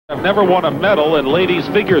I've never won a medal in ladies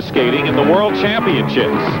figure skating in the World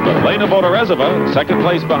Championships. But Elena Vodorezova, second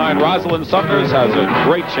place behind Rosalind Sumners, has a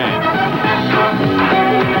great chance.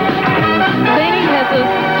 Elena has a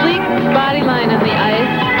sleek body line on the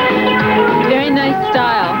ice. Very nice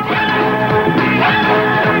style.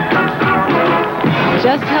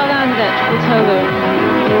 Just held on to that triple toe loop.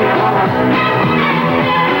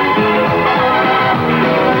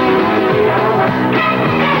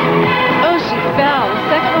 Oh, she fell. The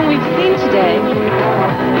second one we've seen today.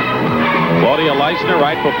 Claudia Leisner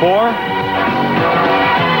right before.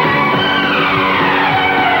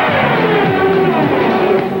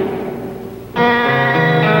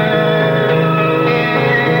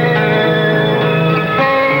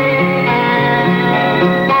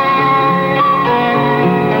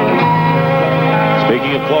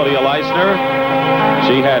 Claudia Leisner,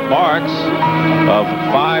 she had marks of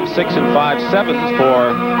 5, 6, and 5 7s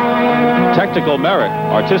for technical merit.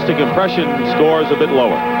 Artistic impression scores a bit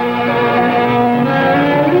lower.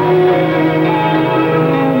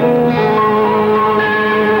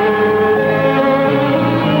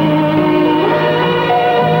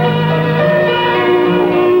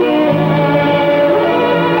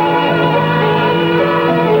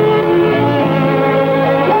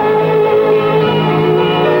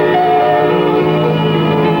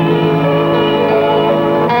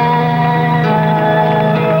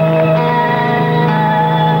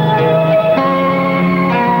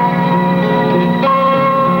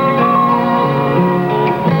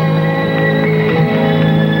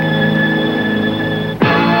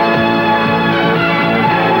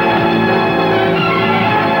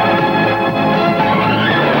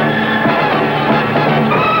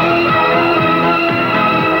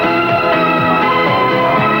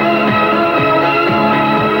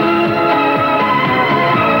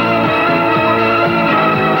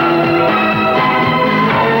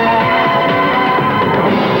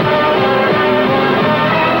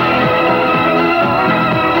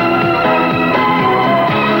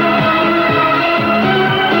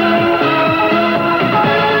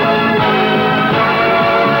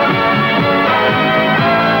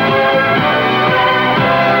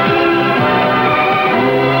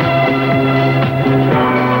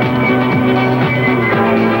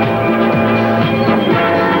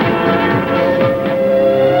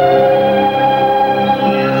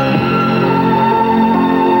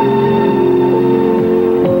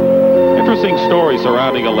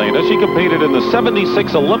 Surrounding Elena. She competed in the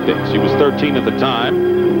 '76 Olympics. She was 13 at the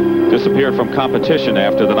time. Disappeared from competition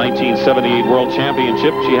after the 1978 World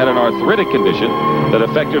Championship. She had an arthritic condition that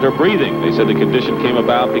affected her breathing. They said the condition came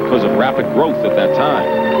about because of rapid growth at that time.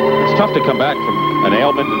 It's tough to come back from an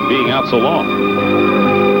ailment and being out so long.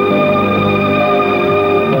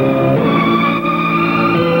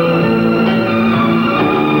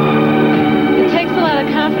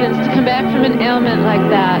 To come back from an ailment like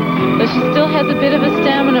that, but she still has a bit of a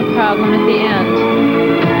stamina problem at the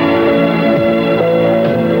end.